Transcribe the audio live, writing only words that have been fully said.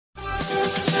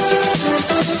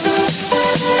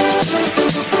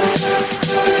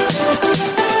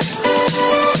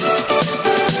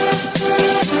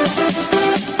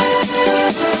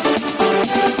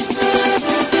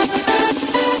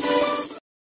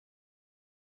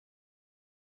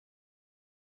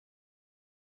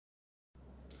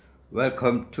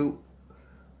Welcome to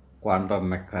Quantum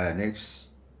Mechanics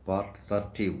Part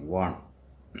 31.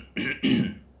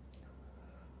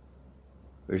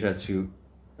 We shall see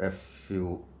a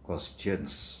few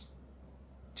questions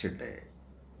today.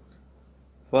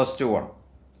 First one,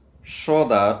 show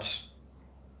that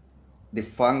the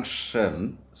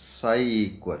function psi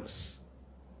equals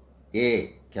a,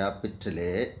 capital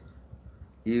A,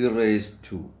 e raised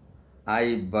to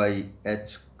I by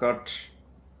h cut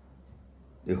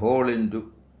the whole into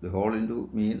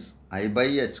means I by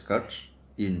h cut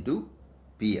into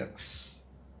px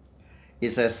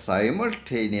is a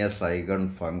simultaneous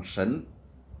eigenfunction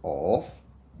of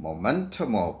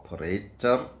momentum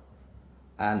operator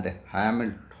and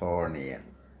Hamiltonian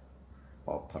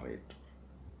operator.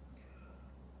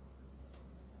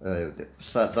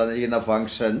 The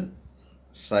function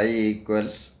psi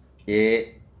equals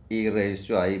a e raised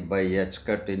to I by h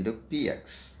cut into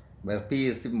px, where p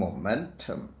is the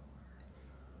momentum.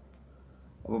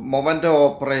 Momentum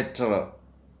operator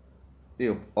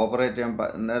operator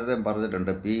നേരത്തെ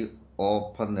പറഞ്ഞിട്ടുണ്ട് P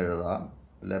open എഴുതാം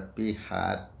അല്ലെ P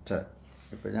hat.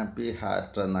 ഇപ്പം ഞാൻ P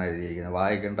hat എന്നാണ് എഴുതിയിരിക്കുന്നത്,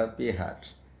 വായിക്കേണ്ട P hat.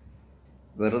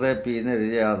 വെറുതെ പി എന്ന്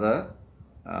എഴുതിയാൽ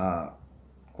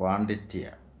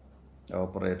ക്വാണ്ടിറ്റിയാണ്,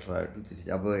 ഓപ്പറേറ്ററായിട്ട്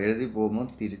തിരിച്ച്. അപ്പോൾ എഴുതി പോകുമ്പോൾ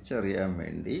തിരിച്ചറിയാൻ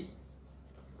വേണ്ടി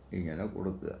ഇങ്ങനെ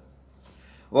കൊടുക്കുക.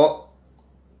 അപ്പോൾ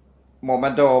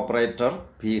momentum operator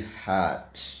P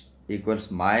hat equals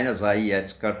minus I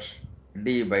H cut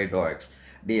D by Dr X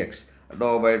D X. Dr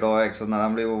by Dr X എന്നാൽ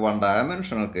നമ്മളിപ്പോൾ 1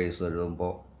 ഡയമെൻഷണൽ കേസ്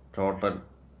എഴുതുമ്പോൾ ടോട്ടൽ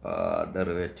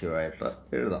ഡെറിവേറ്റീവായിട്ട്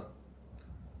എഴുതാം.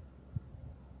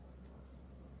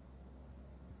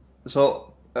 സോ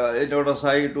ഇതിൻ്റെ കൂടെ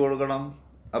സൈ ഇട്ട് കൊടുക്കണം.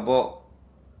 അപ്പോൾ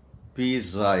P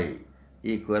psi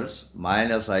equals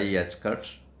minus I H cut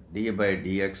D by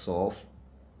D X of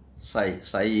psi.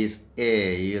 Psi is a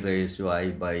e raised to I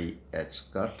by h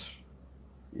cut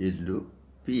into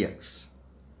px.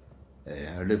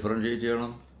 Differentiate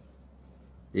ചെയ്യണം.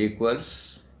 ഈക്വൽസ്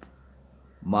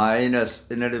മൈനസ്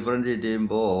ഇതിനെ differentiate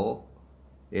ചെയ്യുമ്പോൾ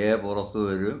A പുറത്ത്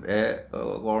വരും, എ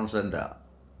കോൺസ്റ്റൻ്റാണ്.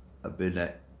 പിന്നെ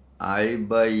I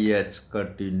by H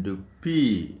cut into P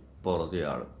പുറത്ത്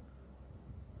കാണും.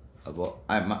 അപ്പോൾ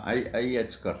I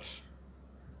H cut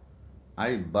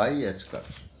I by H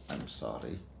cut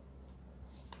sorry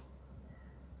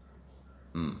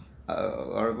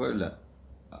കുഴപ്പമില്ല.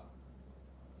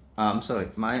 സോറി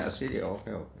ശരി,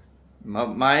 okay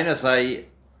minus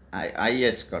I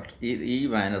H cut ഈ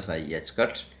minus I H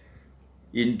cut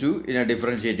into ഇതിനെ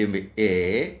ഡിഫറൻഷിയേറ്റ് ചെയ്യുമ്പോൾ A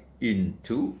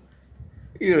into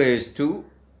E raise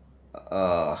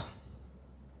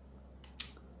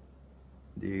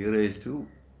to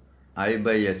I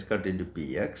by H cut into P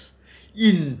X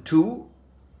into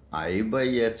I by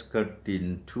H cut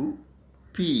into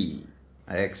P.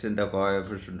 എക്സിൻ്റെ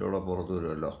കോഎഫിഷ്യൻ്റോടെ പുറത്ത്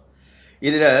വരുമല്ലോ.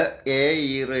 ഇതിൽ A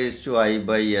E raise to I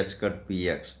by H cut P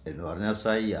X എന്ന് പറഞ്ഞാൽ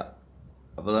സൈയാണ്.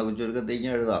 അപ്പോൾ നമുക്ക് ചുരുക്കത്തിൽ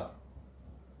ഇങ്ങനെ എഴുതാം,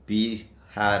 P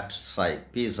hat psi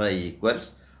P psi equals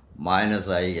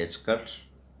minus I H cut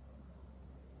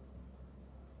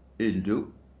into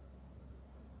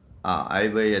I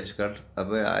by H cut.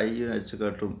 അപ്പോൾ ഐയും എച്ച്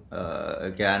കട്ടും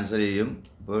ക്യാൻസൽ ചെയ്യും.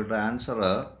 ഇപ്പോൾ ആൻസർ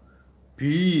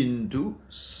പി ഇൻറ്റു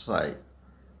സൈ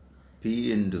പി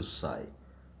ഇൻറ്റു സൈ.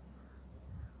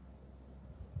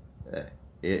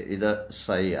 ഇത്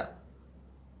സൈയാണ്.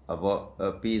 അപ്പോൾ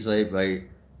P psi by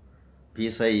P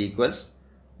psi equals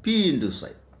P into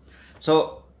psi. So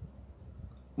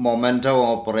momentum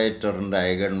ഓപ്പറേറ്ററിൻ്റെ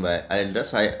അതിൻ്റെ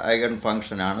eigen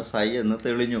ഫങ്ഷനാണ് സൈ എന്ന്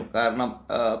തെളിഞ്ഞു. കാരണം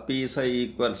പി സൈ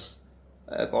ഈക്വൽസ്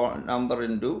നമ്പർ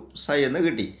ഇൻറ്റു സൈ എന്ന്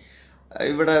കിട്ടി.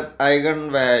 ഇവിടെ ഐഗൺ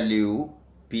വാല്യൂ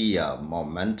പി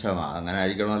മൊമെൻ്റമാണ്. അങ്ങനെ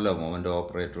ആയിരിക്കണമല്ലോ, മൊമെൻ്റം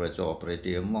ഓപ്പറേറ്റർ വെച്ച് ഓപ്പറേറ്റ്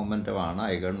ചെയ്യുമ്പോൾ മൊമെൻ്റമാണ്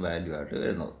ഐഗൺ വാല്യൂ ആയിട്ട്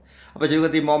വരുന്നത്. അപ്പോൾ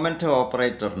ചുരുക്കത്തിൽ മൊമെൻ്റം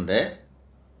ഓപ്പറേറ്ററിൻ്റെ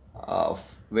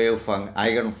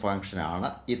ഐഗൺ ഫങ്ഷനാണ്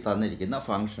ഈ തന്നിരിക്കുന്ന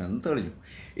ഫങ്ഷൻ എന്ന് തെളിഞ്ഞു.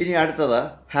 ഇനി അടുത്തത്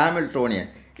ഹാമിൽട്ടോണിയൻ.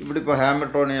 ഇവിടെ ഇപ്പോൾ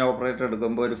ഹാമിൽട്ടോണിയൻ ഓപ്പറേറ്റർ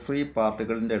എടുക്കുമ്പോൾ ഒരു ഫ്രീ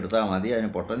പാർട്ടിക്കിളിൻ്റെ എടുത്താൽ മതി. അതിന്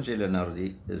പൊട്ടൻഷ്യൽ എനർജി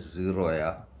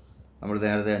 0 നമ്മൾ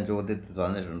നേരത്തെ ഞാൻ ചോദ്യത്തിൽ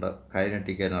തന്നിട്ടുണ്ട്.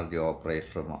 കൈനറ്റിക് എനർജി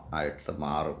ഓപ്പറേറ്റർ ആയിട്ട്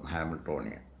മാറും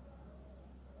ഹാമിൽട്ടോണിയൻ.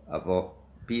 അപ്പോൾ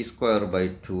പി സ്ക്വയർ ബൈ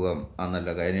 2m എന്നല്ല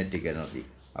കൈനറ്റിക് എനർജി.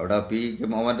 അവിടെ പിക്ക്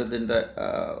മൊമെൻ്റത്തിൻ്റെ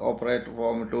ഓപ്പറേറ്റർ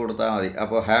ഫോം ഇട്ട് കൊടുത്താൽ മതി.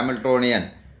 അപ്പോൾ Hamiltonian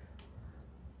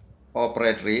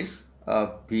operator is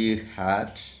P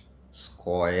hat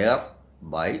square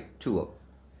by 2m.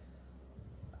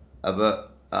 അപ്പോൾ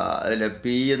അതിൽ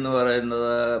പി എന്ന്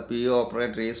പറയുന്നത് P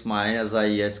operator is minus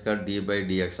I H cut D by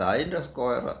D X. അതിൻ്റെ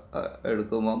സ്ക്വയർ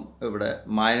എടുക്കുമ്പം ഇവിടെ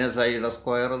മൈനസ് ഐയുടെ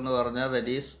സ്ക്വയർ എന്ന് പറഞ്ഞാൽ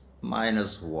that is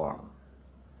 -1.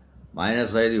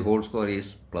 Minus I the whole square is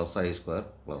plus I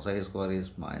square is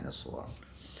 -1.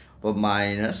 അപ്പോൾ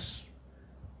minus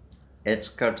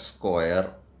H cut square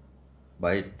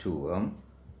by 2m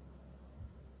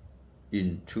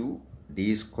into d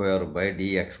square by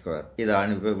dx square.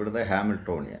 ഇതാണ് ഇപ്പോൾ ഇവിടുത്തെ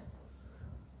ഹാമിൽട്ടോണിയൻ.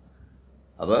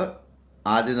 അപ്പോൾ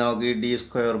ആദ്യം നമുക്ക് ഈ D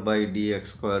square by D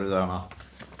X square കാണാം.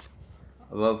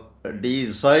 അപ്പോൾ D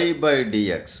psi by D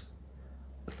X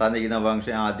തന്നിരിക്കുന്ന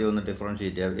ഫംഗ്ഷൻ ആദ്യം ഒന്ന്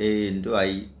ഡിഫറൻഷ്യേറ്റ് ചെയ്യാം. A into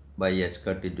I by H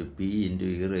cut into P into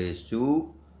E raise to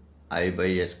I by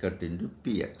H cut into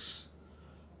P X.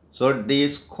 So D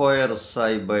square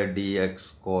psi by D X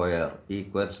square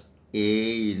equals A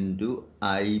into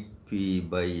I P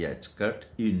by H cut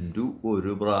into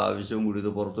ഒരു പ്രാവശ്യം കൂടി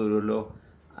ഇത് പുറത്ത് വരുമല്ലോ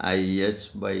I H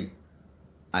by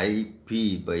I P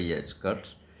by H cut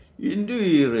into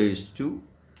E raise to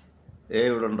A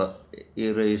ഇവിടെ ഉണ്ട് E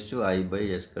raise to I by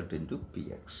H cut into P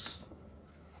X.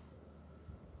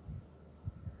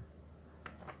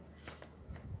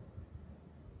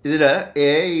 ഇതിൽ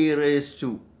A E raise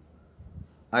to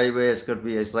I by H cut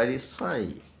P X that is psi.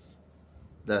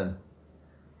 Then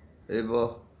ഇപ്പോൾ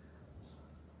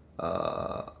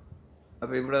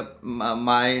അപ്പോൾ ഇവിടെ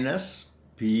minus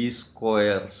P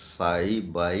square psi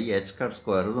by H cut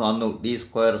square വന്നു D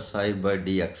square psi by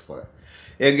D X square.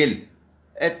 എങ്കിൽ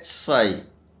H സൈ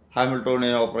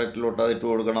Hamiltonian ഓപ്പറേറ്ററിലോട്ട് അതിട്ട്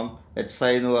കൊടുക്കണം. H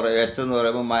സൈ എന്ന് H എന്ന്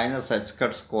പറയുമ്പോൾ minus H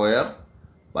cut square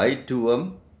by 2m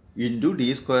into D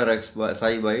square X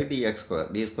psi by D X square.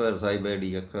 D square psi by D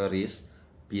X square is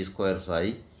P square psi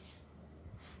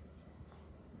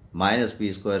minus P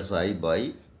square psi by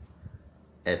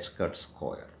H cut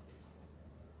square.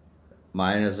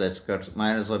 Minus H cut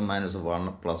 -1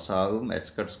 plus ആകും.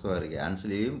 H cut square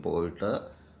cancel ചെയ്യും. പോയിട്ട്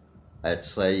H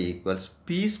psi equals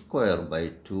P square by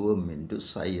 2m into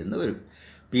സൈ എന്ന് വരും.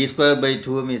 P square by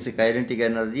 2m is kinetic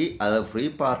energy. അത് free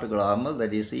പാർട്ടിക്കിളാകുമ്പോൾ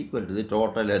that is equal to the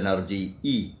total energy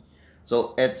E. So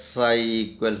H psi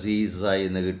equals E സൈ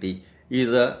എന്ന് കിട്ടി.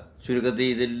 ഇത് ചുരുക്കത്തിൽ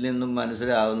ഇതിൽ നിന്നും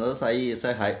മനസ്സിലാവുന്നത് സൈ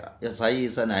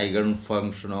is N eigen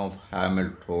function of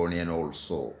Hamiltonian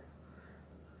also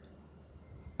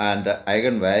and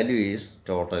eigen value is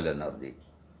total energy.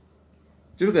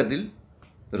 ചുരുക്കത്തിൽ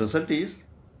result is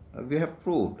we have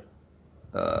proved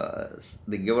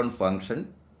the given function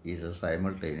is a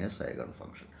simultaneous eigen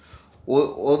function.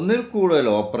 ഒന്നിൽ കൂടുതൽ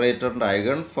ഓപ്പറേറ്ററിൻ്റെ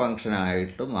ഐഗൺ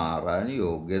ഫങ്ഷനായിട്ട് മാറാൻ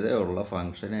യോഗ്യതയുള്ള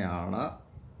ഫങ്ഷനെയാണ്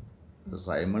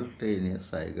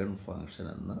സൈമൾട്ടേനിയസ് ഐഗൺ ഫങ്ഷൻ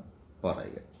എന്ന്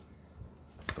പറയുക.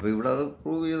 അപ്പോൾ ഇവിടെ അത്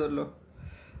പ്രൂവ് ചെയ്തല്ലോ.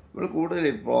 ഇവിടെ കൂടുതൽ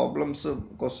പ്രോബ്ലംസ്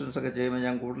ക്വസ്റ്റ്യൻസൊക്കെ ചെയ്യുമ്പോൾ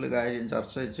ഞാൻ കൂടുതൽ കാര്യം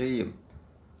ചർച്ച ചെയ്യും.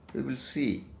 We will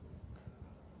see.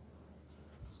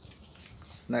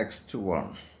 Next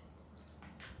one.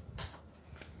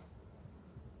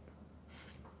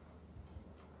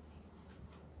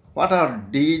 What are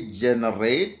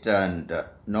degenerate and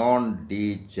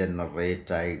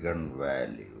non-degenerate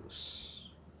eigenvalues?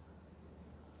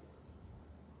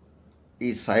 ഈ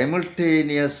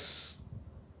സൈമൾട്ടേനിയസ്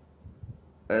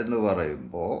എന്ന്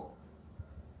പറയുമ്പോൾ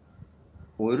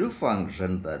ഒരു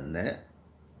ഫങ്ഷൻ തന്നെ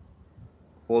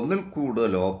ഒന്നിൽ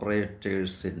കൂടുതൽ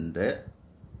ഓപ്പറേറ്റേഴ്സിൻ്റെ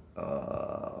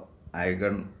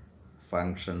ഐഗൺ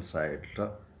ഫങ്ഷൻസായിട്ട്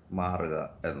മാറുക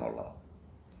എന്നുള്ളതാണ്.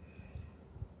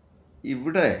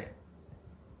 ഇവിടെ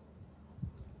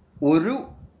ഒരു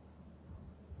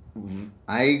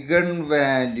ഐഗൺ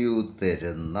വാല്യൂ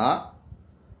തരുന്ന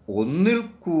ഒന്നിൽ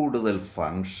കൂടുതൽ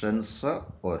ഫങ്ഷൻസ്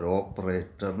ഒരു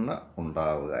ഓപ്പറേറ്ററിന്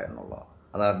ഉണ്ടാവുക എന്നുള്ളതാണ്.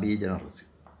 അതാണ് ഡീജനറസി.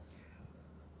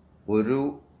 ഒരു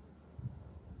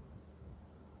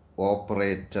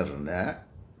ഓപ്പറേറ്ററിന്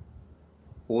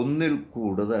ഒന്നിൽ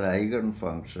കൂടുതൽ ഐഗൺ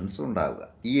ഫങ്ഷൻസ് ഉണ്ടാവുക.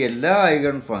 ഈ എല്ലാ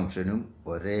ഐഗൺ ഫങ്ഷനും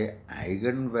ഒരേ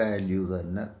ഐഗൺ വാല്യൂ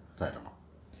തന്നെ തരണം.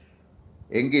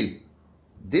 എങ്കിൽ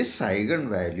this eigen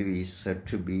value is said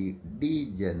to B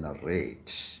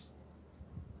degenerate.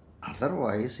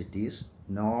 Otherwise it is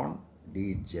known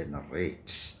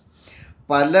degenerate.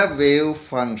 പല വേവ്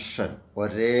ഫങ്ഷൻ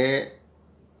ഒരേ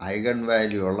ഐഗൺ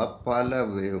വാല്യൂ ഉള്ള പല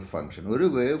വേവ് ഫങ്ഷൻ. ഒരു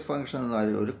വേവ് ഫങ്ഷൻ എന്ന്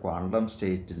പറയുന്നത് ഒരു ക്വാണ്ടം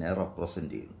സ്റ്റേറ്റിനെ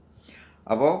റെപ്രസെൻ്റ് ചെയ്യുന്നു.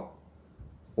 അപ്പോൾ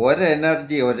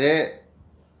ഒരെനർജി ഒരേ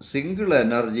സിംഗിൾ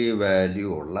എനർജി വാല്യൂ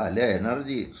ഉള്ള അല്ലെ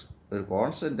എനർജി ഒരു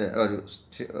കോൺസ്റ്റൻ്റ് ഒരു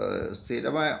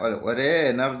സ്ഥിരമായ ഒരേ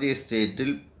എനർജി സ്റ്റേറ്റിൽ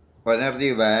എനർജി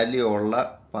വാല്യൂ ഉള്ള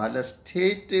പല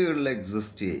സ്റ്റേറ്റുകളിൽ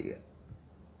എക്സിസ്റ്റ് ചെയ്യുക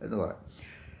എന്ന് പറയാം.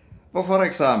 ഇപ്പോൾ ഫോർ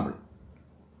എക്സാമ്പിൾ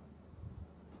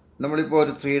നമ്മളിപ്പോൾ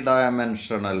ഒരു 3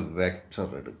 ഡയമെൻഷണൽ വെക്റ്റർ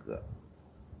എടുക്കുക.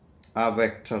 ആ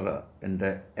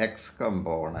വെക്റ്ററിൻ്റെ X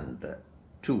component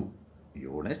 2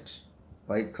 unit,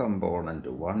 y component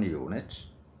 1 unit,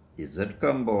 z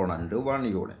component 1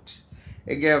 unit.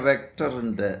 എങ്കിൽ ആ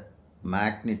വെക്ടറിൻ്റെ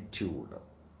magnitude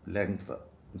length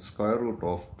square root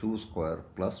of 2 square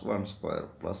plus 1 square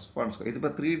plus 1 square.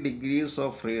 ഇതിപ്പോൾ 3 ഡിഗ്രീസ്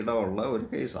ഓഫ് ഫ്രീഡം ഉള്ള ഒരു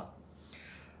കേസാണ്.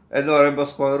 എന്ന് പറയുമ്പോൾ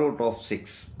സ്ക്വയർ റൂട്ട് ഓഫ്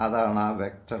 6 അതാണ് ആ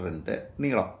വെക്ടറിൻ്റെ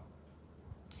നീളം.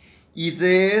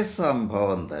 ഇതേ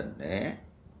സംഭവം തന്നെ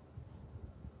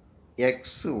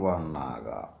x1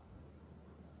 ആകാം,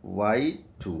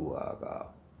 y2 ആകാം,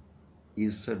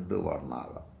 z1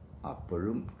 ആകാം.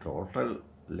 അപ്പോഴും total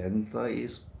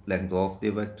length of the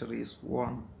vector is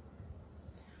 1.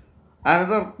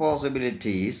 Another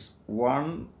possibility is 1,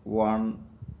 1,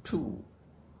 2.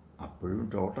 അപ്പോഴും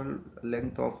total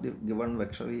length of the given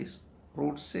vector is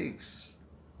 √6.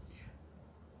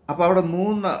 അപ്പോൾ അവിടെ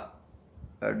 3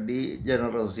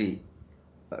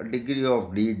 ഡിഗ്രി ഓഫ്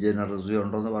ഡീജനറസി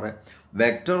ഉണ്ടെന്ന് പറയാം.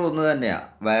 വെക്ടർ ഒന്ന് തന്നെയാണ്,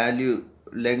 വാല്യൂ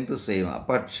ലെങ്ത് സെയിമാണ്,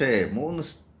 പക്ഷേ 3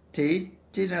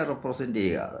 സ്റ്റേറ്റിനെ റെപ്രസെൻ്റ്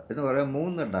ചെയ്യാതെ എന്ന് പറയാം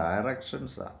 3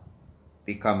 ഡയറക്ഷൻസാണ്.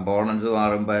 ഈ കമ്പോണൻസ്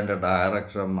മാറുമ്പോൾ അതിൻ്റെ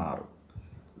ഡയറക്ഷൻ മാറും,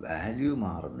 വാല്യൂ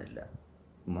മാറുന്നില്ല,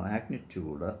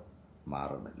 മാഗ്നിറ്റ്യൂഡ്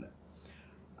മാറുന്നില്ല.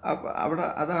 അപ്പോൾ അവിടെ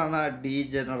അതാണ്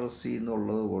ഡീജനറസി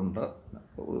എന്നുള്ളത് കൊണ്ട്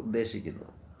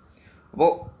ഉദ്ദേശിക്കുന്നത്.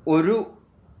 അപ്പോൾ ഒരു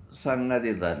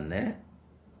സംഗതി തന്നെ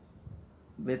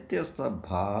വ്യത്യസ്ത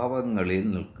ഭാവങ്ങളിൽ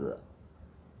നിൽക്കുക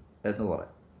എന്ന്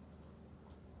പറയാം.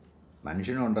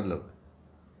 മനുഷ്യനുണ്ടല്ലോ,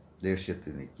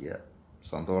 ദേഷ്യത്തിൽ നിൽക്കുക,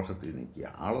 സന്തോഷത്തിൽ നിൽക്കുക,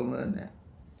 ആളൊന്ന് തന്നെ,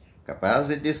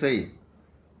 കപ്പാസിറ്റി സെയിം,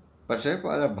 പക്ഷേ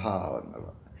പല ഭാവങ്ങൾ.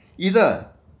 ഇത്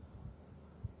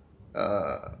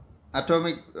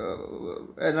അറ്റോമിക്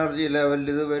എനർജി ലെവലിൽ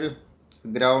ഇത് വരും.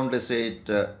 ഗ്രൗണ്ട്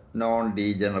സ്റ്റേറ്റ് നോൺ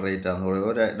ഡീജനറേറ്റ് ആണെന്ന് പറയും,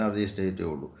 ഒരു എനർജി സ്റ്റേറ്റേ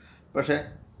ഉള്ളൂ. പക്ഷേ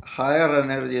ഹയർ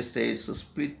എനർജി സ്റ്റേറ്റ്സ്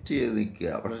സ്പ്ലിറ്റ് ചെയ്ത് നിൽക്കുക,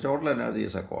 പക്ഷേ total energy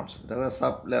is A constant. അത്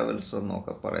സബ് ലെവൽസ്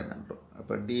എന്നൊക്കെ പറയുന്നുണ്ട്.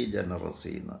 അപ്പോൾ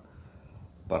ഡീജനറസി എന്ന്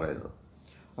പറയുന്നത്.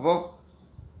 അപ്പോൾ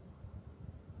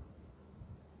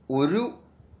ഒരു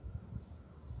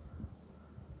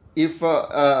if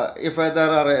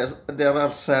there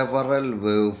are several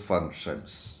wave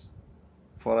functions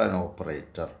for an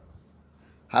operator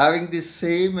having the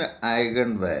same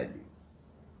eigenvalue,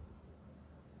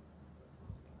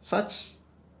 such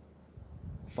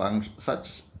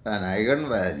an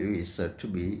eigenvalue is said to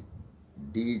be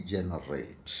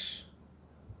degenerate.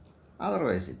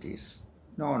 Otherwise it is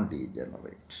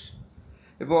non-degenerate.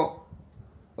 ഇപ്പോൾ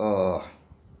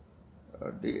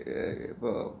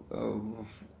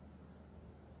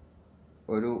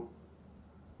ഒരു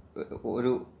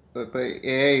ഇപ്പോൾ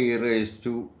a(e)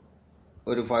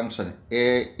 ഒരു ഫങ്ഷൻ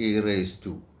a(e)(i)k(x),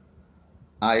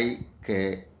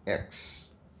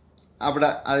 അവിടെ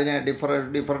അതിനെ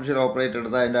ഡിഫറൻഷ്യൽ ഓപ്പറേറ്റർ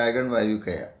എടുത്താൽ അതിൻ്റെ ഐഗൺ വാല്യൂ k.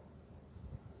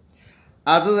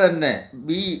 അത് തന്നെ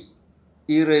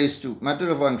b(e)(,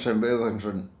 മറ്റൊരു ഫങ്ഷൻ വേവ്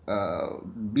ഫങ്ഷൻ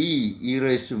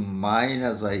b(e)-ikx,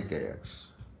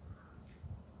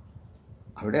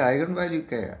 അവിടെ ഐഗൺ വാല്യൂ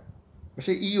k.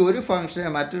 പക്ഷേ ഈ ഒരു ഫംഗ്ഷനെ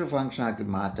മറ്റൊരു ഫംഗ്ഷനാക്കി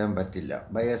മാറ്റാൻ പറ്റില്ല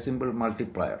ബൈ എ സിമ്പിൾ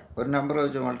മൾട്ടിപ്ലയർ. ഒരു നമ്പർ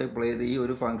വെച്ച് മൾട്ടിപ്ലൈ ചെയ്ത് ഈ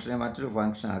ഒരു ഫംഗ്ഷനെ മറ്റൊരു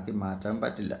ഫംഗ്ഷനാക്കി മാറ്റാൻ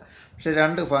പറ്റില്ല. പക്ഷേ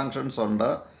 2 ഫങ്ഷൻസ് ഉണ്ട്,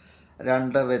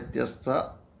 2 വ്യത്യസ്ത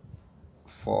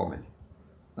ഫോമിൽ.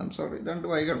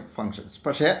 2 ഐഗൺ ഫങ്ഷൻസ്.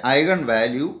 പക്ഷേ ഐഗൺ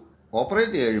വാല്യൂ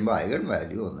ഓപ്പറേറ്റ് ചെയ്യുമ്പോൾ ഐഗൺ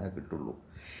വാല്യൂ ഒന്നേ കിട്ടുള്ളൂ.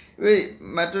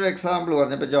 മറ്റൊരു എക്സാമ്പിൾ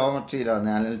പറഞ്ഞപ്പോൾ ജോമെട്രിയിലാണ്,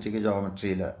 അനലിറ്റിക്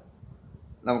ജോമെട്രിയിൽ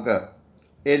നമുക്ക്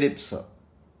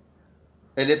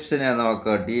എലിപ്സിനെ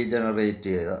നമുക്ക് ഡീജനറേറ്റ്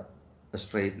ചെയ്ത്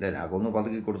സ്ട്രെയിറ്റ് ലൈൻ ആക്കും. ഒന്ന്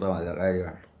പതുക്കി കൊടുത്താൽ മതി,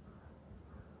 കാര്യമാണ്.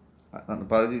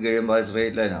 പതുക്കി കഴിയുമ്പോൾ അത്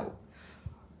സ്ട്രെയിറ്റ് ലൈൻ ആകും.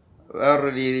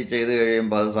 വേറൊരു രീതി ചെയ്ത്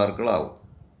കഴിയുമ്പോൾ അത് സർക്കിളാവും.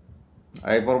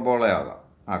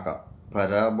 ആക്കാം,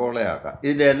 പരാബോളയാക്കാം.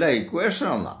 ഇതിൻ്റെ എല്ലാം ഇക്വേഷൻ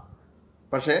ഒന്നാണ്.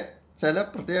 പക്ഷേ ചില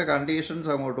പ്രത്യേക കണ്ടീഷൻസ്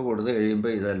അങ്ങോട്ട് കൊടുത്ത്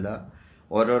കഴിയുമ്പോൾ ഇതെല്ലാം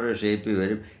ഓരോരോ ഷേപ്പിൽ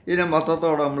വരും. ഇതിനെ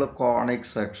മൊത്തത്തോടെ നമ്മൾ കോണിക്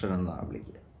സെക്ഷൻ എന്നാണ്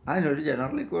വിളിക്കുക. അതിനൊരു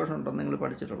ജനറൽ ഇക്വേഷൻ ഉണ്ടെന്ന് നിങ്ങൾ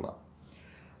പഠിച്ചിട്ടുള്ള.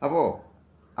 അപ്പോൾ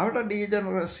അവിടെ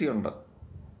ഡീജനറസി ഉണ്ട്.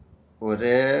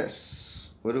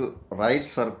 ഒരു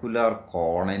റൈറ്റ് സർക്കുലർ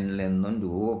കോണിൽ നിന്നും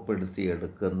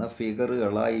രൂപപ്പെടുത്തിയെടുക്കുന്ന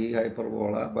ഫിഗറുകളാണ് ഈ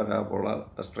hyperbola, parabola,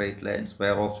 straight lines,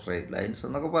 pair of straight lines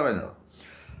എന്നൊക്കെ പറയുന്നത്.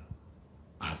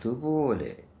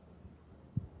 അതുപോലെ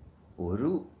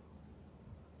ഒരു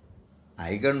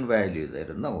ഐഗൺ വാല്യൂ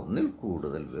തരുന്ന ഒന്നിൽ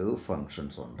കൂടുതൽ വേവ്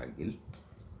ഫങ്ഷൻസ് ഉണ്ടെങ്കിൽ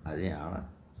അതിനെയാണ്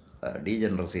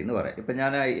ഡീജനറസി എന്ന് പറയാം. ഇപ്പം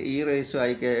ഞാൻ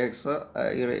e(ikx),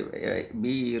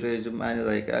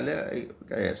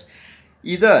 b(e)-ikx,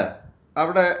 ഇത്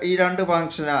അവിടെ ഈ 2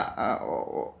 ഫങ്ഷന്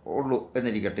ഉള്ളൂ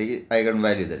എന്നിരിക്കട്ടെ, ഈ ഐഗൺ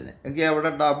വാല്യൂ തരുന്നത് എങ്കിൽ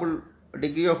അവിടെ ഡബിൾ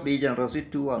ഡിഗ്രി ഓഫ് ഡീജനറസി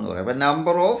 2 ആണെന്ന് പറയാം. അപ്പം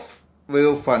number of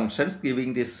wave functions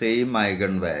giving the same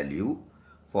eigen value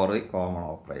four A common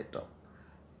operator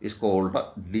is called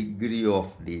degree of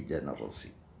degeneracy.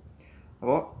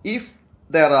 അപ്പോൾ if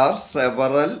there are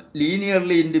several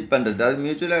linearly independent, അത്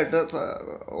മ്യൂച്വലായിട്ട്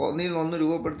ഒന്നിൽ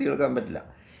രൂപപ്പെടുത്തിയെടുക്കാൻ പറ്റില്ല.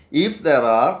 If there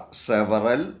are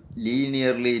several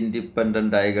linearly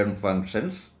independent eigen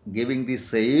functions giving the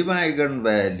same eigen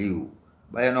value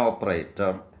by an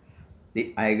operator, the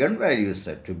eigen value is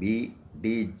said to be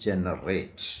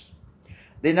degenerate.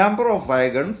 The number of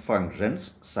eigenfunctions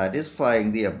satisfying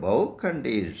the above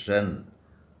condition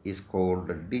is called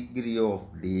the degree of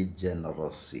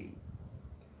degeneracy.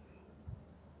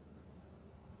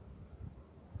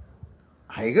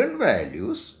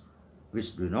 Eigenvalues which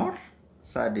do not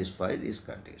satisfy this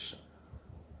condition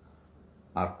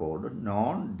are called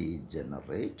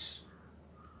non-degenerate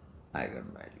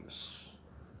eigenvalues.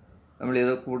 നമ്മൾ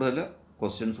ഇത് കൂടുതൽ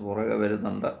questions പുറകെ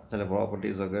വരുന്നുണ്ട്, ചില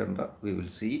properties ഒക്കെ ഉണ്ട്. We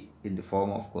will see in the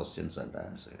form of questions and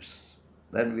answers.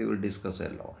 Then we will discuss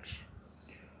a lot.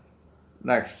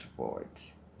 Next point.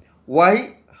 Why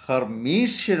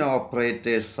Hermitian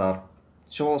operators are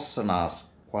chosen as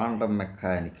quantum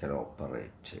mechanical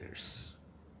operators?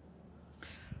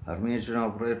 Hermitian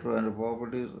operator and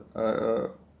properties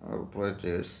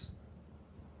operators.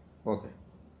 Okay.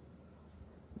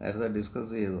 നേരത്തെ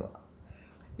discuss ചെയ്തതാണ്.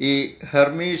 ഈ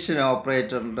Hermitian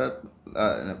ഓപ്പറേറ്ററിൻ്റെ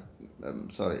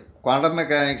quantum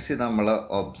മെക്കാനിക്സിൽ നമ്മൾ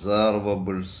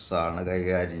observables ആണ്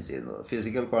കൈകാര്യം ചെയ്യുന്നത്.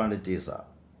 Physical ക്വാണ്ടിറ്റീസാണ്.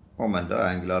 Momentum,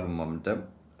 angular momentum,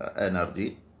 energy,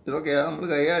 ഇതൊക്കെയാണ് നമ്മൾ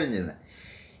കൈകാര്യം ചെയ്യുന്നത്.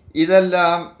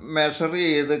 ഇതെല്ലാം മെഷർ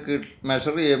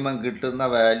ചെയ്യുമ്പം കിട്ടുന്ന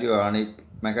വാല്യൂ ആണ് ഈ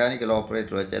മെക്കാനിക്കൽ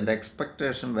ഓപ്പറേറ്റർ വെച്ച് എൻ്റെ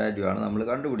എക്സ്പെക്റ്റേഷൻ വാല്യൂ ആണ് നമ്മൾ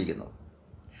കണ്ടുപിടിക്കുന്നത്.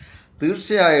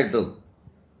 തീർച്ചയായിട്ടും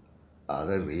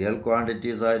അത് റിയൽ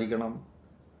ക്വാണ്ടിറ്റീസ് ആയിരിക്കണം.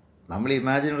 നമ്മൾ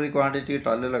ഇമാജിനറി ക്വാണ്ടിറ്റി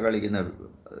ഇട്ടല്ലല്ലോ കളിക്കുന്ന.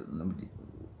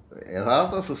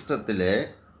 യഥാർത്ഥ സിസ്റ്റത്തിലെ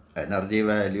എനർജി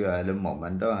വാല്യൂ ആയാലും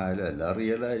മൊമെൻറ്റം ആയാലും എല്ലാം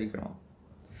റിയൽ ആയിരിക്കണം.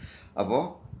 അപ്പോൾ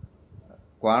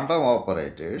quantum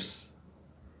operators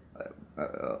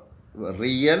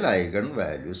real eigen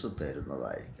values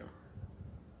തരുന്നതായിരിക്കണം.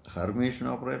 Hermitian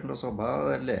ഓപ്പറേറ്ററിൻ്റെ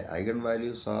സ്വഭാവമല്ലേ eigen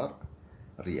values R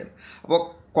real. അപ്പോൾ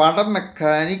quantum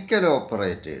mechanical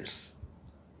operators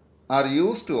are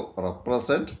used to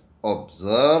represent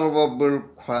observable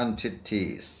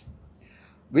quantities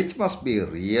which must be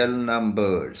real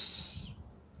numbers.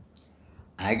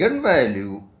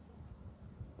 Eigenvalue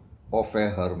of a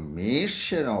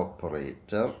Hermitian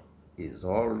operator is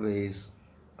always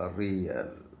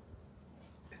real.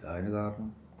 ഇതാണ് കാരണം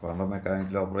quantum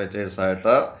mechanical operators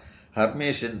ആയിട്ട്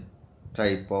Hermitian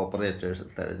type operators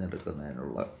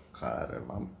തിരഞ്ഞെടുക്കുന്നതിനുള്ള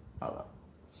കാരണം അതാണ്.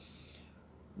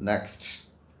 Next,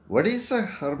 what is a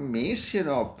Hermitian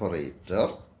operator?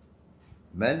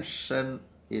 Mention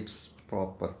its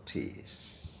properties.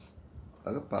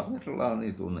 അത് പറഞ്ഞിട്ടുള്ളതാണെന്ന്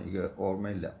എനിക്ക് തോന്നുന്നു, എനിക്ക്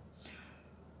ഓർമ്മയില്ല.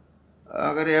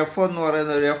 അങ്ങനെ എഫ് എന്ന്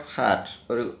പറയുന്ന ഒരു എഫ് ഹാറ്റ്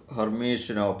ഒരു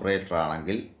ഹെർമീഷ്യൻ ഓപ്പറേറ്റർ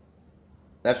ആണെങ്കിൽ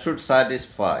that should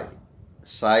satisfy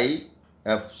psi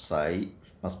f psi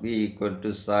must be equal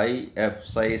to psi f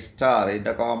psi star.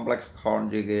 ഇതിൻ്റെ കോംപ്ലക്സ്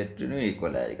കോൺജുഗേറ്റിനും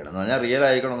ഈക്വൽ ആയിരിക്കണം എന്ന് പറഞ്ഞാൽ റിയൽ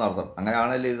ആയിരിക്കണം എന്നർത്ഥം.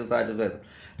 അങ്ങനെയാണല്ലോ ഇത് സാറ്റിസ്ഫൈ.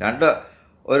 രണ്ട്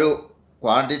ഒരു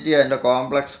ക്വാണ്ടിറ്റി അതിൻ്റെ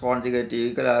കോംപ്ലക്സ് കോൺജുഗേറ്റ്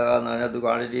ഈക്വൽ ആകാമെന്ന് പറഞ്ഞാൽ അത്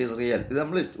ക്വാണ്ടിറ്റി ഈസ് റിയൽ. ഇത്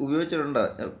നമ്മൾ ഉപയോഗിച്ചിട്ടുണ്ട്,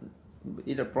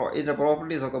 ഇതിൻ്റെ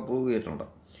പ്രോപ്പർട്ടീസൊക്കെ പ്രൂവ് ചെയ്തിട്ടുണ്ട്.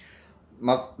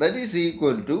 That is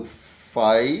equal to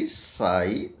phi സൈ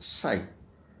സൈ.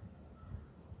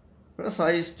 ഇവിടെ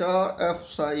സൈ സ്റ്റാർ എഫ്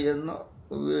സൈ എന്ന്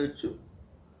ഉപയോഗിച്ചു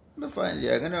ഡിഫൈൻ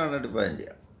ചെയ്യുക. എങ്ങനെയാണ് ഡിഫൈൻ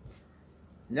ചെയ്യുക?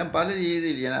 ഞാൻ പല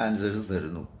രീതിയിൽ ഞാൻ ആൻസേഴ്സ്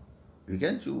തരുന്നു. You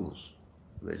can choose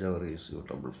which ever is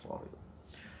suitable for you.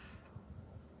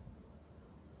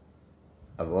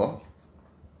 അപ്പോൾ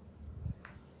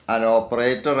an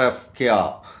operator F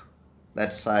cap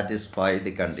that satisfy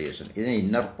the condition. ഇതിന്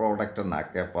ഇന്നർ പ്രോഡക്റ്റ്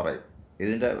എന്നൊക്കെ പറയും.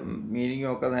 ഇതിൻ്റെ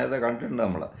മീനിങ്ങൊക്കെ നേരത്തെ കണ്ടിട്ടുണ്ട്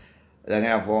നമ്മൾ.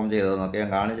 ഇതെങ്ങനെയാണ് ഫോം ചെയ്തതെന്നൊക്കെ ഞാൻ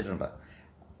കാണിച്ചിട്ടുണ്ട്.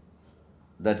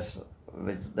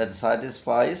 that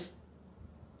satisfies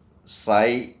psi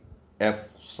f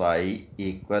psi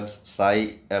equals psi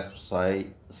f psi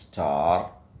star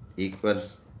equals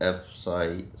f psi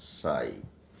psi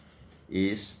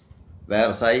is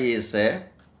where psi is a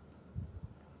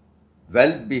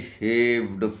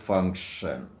well-behaved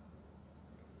function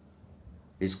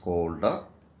is called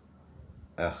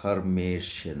a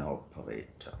Hermitian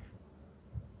operator.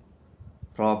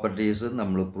 Properties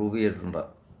നമ്മൾ പ്രൂവ് ചെയ്തിട്ടുണ്ട്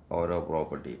ഓരോ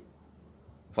property.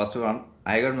 First one,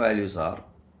 eigen values R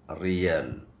real.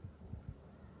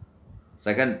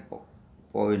 Second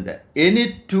point, any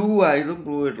two ആയതും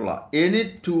prove ചെയ്തിട്ടുള്ള any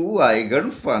two eigen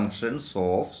functions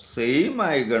of same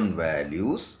eigen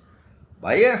values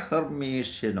by a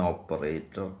Hermitian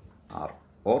operator are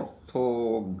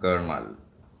orthogonal.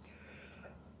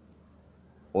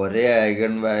 ഒരേ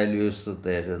eigen values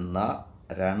തരുന്ന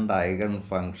രണ്ട് eigen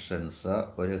functions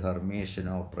ഒരു Hermitian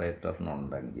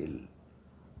ഓപ്പറേറ്ററിനുണ്ടെങ്കിൽ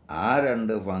ആ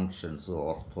രണ്ട് functions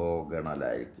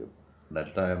ഓർത്തോഗണലായിരിക്കും.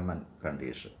 Delta M N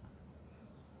condition.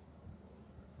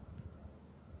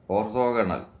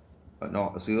 Orthogonal,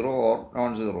 zero or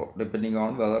non zero depending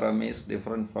on whether M is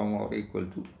different from or equal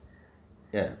to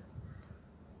n.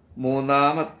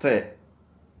 മൂന്നാമത്തെ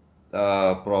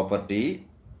property,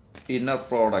 inner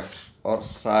product or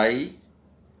psi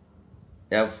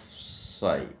f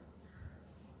psi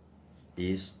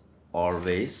is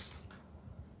always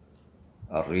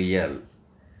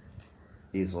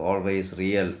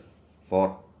real for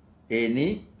any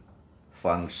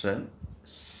function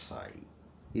psi.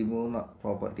 ഈ മൂന്ന്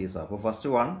properties ആണ്. അപ്പോൾ first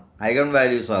one,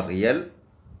 eigenvalues are real.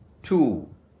 2,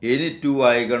 any two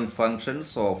eigenfunctions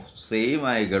of same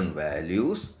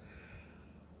eigenvalues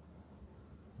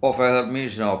of a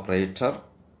Hermitian operator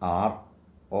are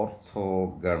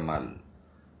orthogonal.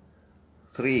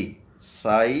 3,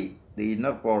 psi, the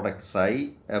inner product psi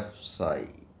f psi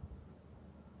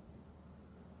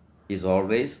is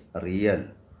always real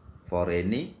for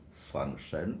any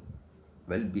function,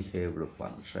 well-behaved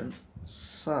function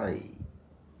psi.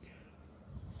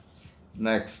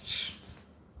 Next,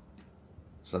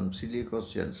 some silly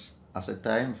questions as a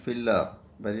time filler.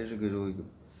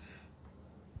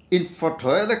 In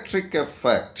photoelectric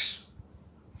effect,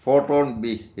 photon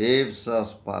behaves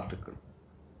as particle.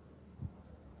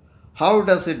 How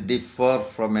does it differ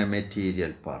from a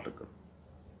material particle?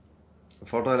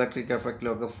 Photoelectric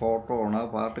എഫക്റ്റിലൊക്കെ photon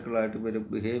പാർട്ടിക്കിളായിട്ട്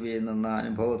behave ചെയ്യുന്ന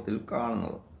അനുഭവത്തിൽ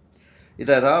കാണുന്നത്.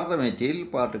 ഇത് യഥാർത്ഥ material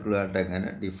പാർട്ടിക്കിളായിട്ട് എങ്ങനെ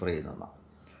differ ചെയ്യുന്നതാണ്?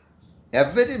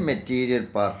 Every material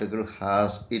particle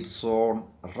has it's on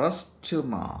rest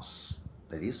mass,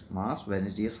 that is mass when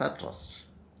it is at rest.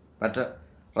 But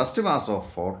rest mass of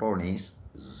photon is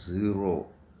 0.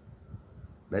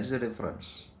 That is A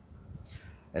difference.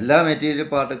 എല്ലാ material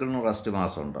പാർട്ടിക്കിളിനും rest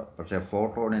mass ഉണ്ട്, പക്ഷേ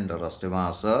ഫോട്ടോണിൻ്റെ rest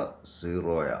mass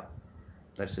 0.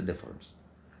 That's the difference.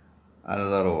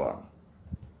 Another one.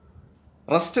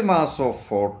 Rest mass of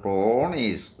photon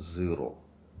is 0.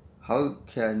 How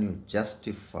can you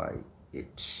justify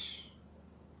it?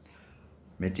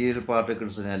 Material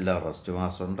particles in all rest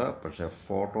mass ഉണ്ട്, പക്ഷേ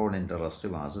ഫോട്ടോണിൻ്റെ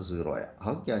rest mass 0.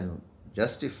 How can you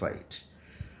justify it?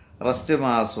 Rest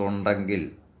mass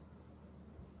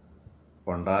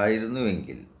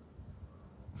ഉണ്ടായിരുന്നുവെങ്കിൽ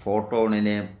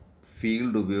ഫോട്ടോണിനെ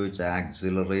field ഉപയോഗിച്ച്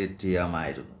accelerate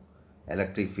ചെയ്യാമായിരുന്നു.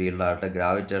 Electric ഫീൽഡായിട്ട്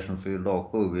gravitation ഫീൽഡോ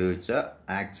ഒക്കെ ഉപയോഗിച്ച്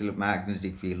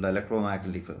magnetic field,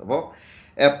 electromagnetic field. അപ്പോൾ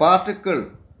A particle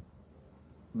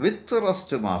with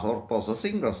rest mass or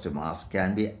possessing rest mass can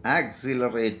be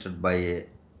accelerated by A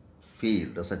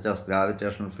field such as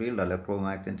gravitational field,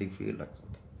 electromagnetic field, etc.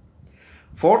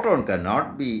 Photon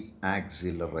cannot be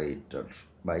accelerated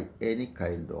by any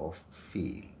kind of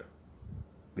field,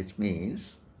 which means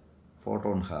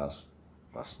photon has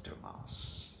rest mass.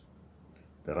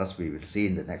 The rest we will see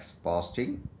in the next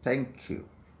posting. Thank you.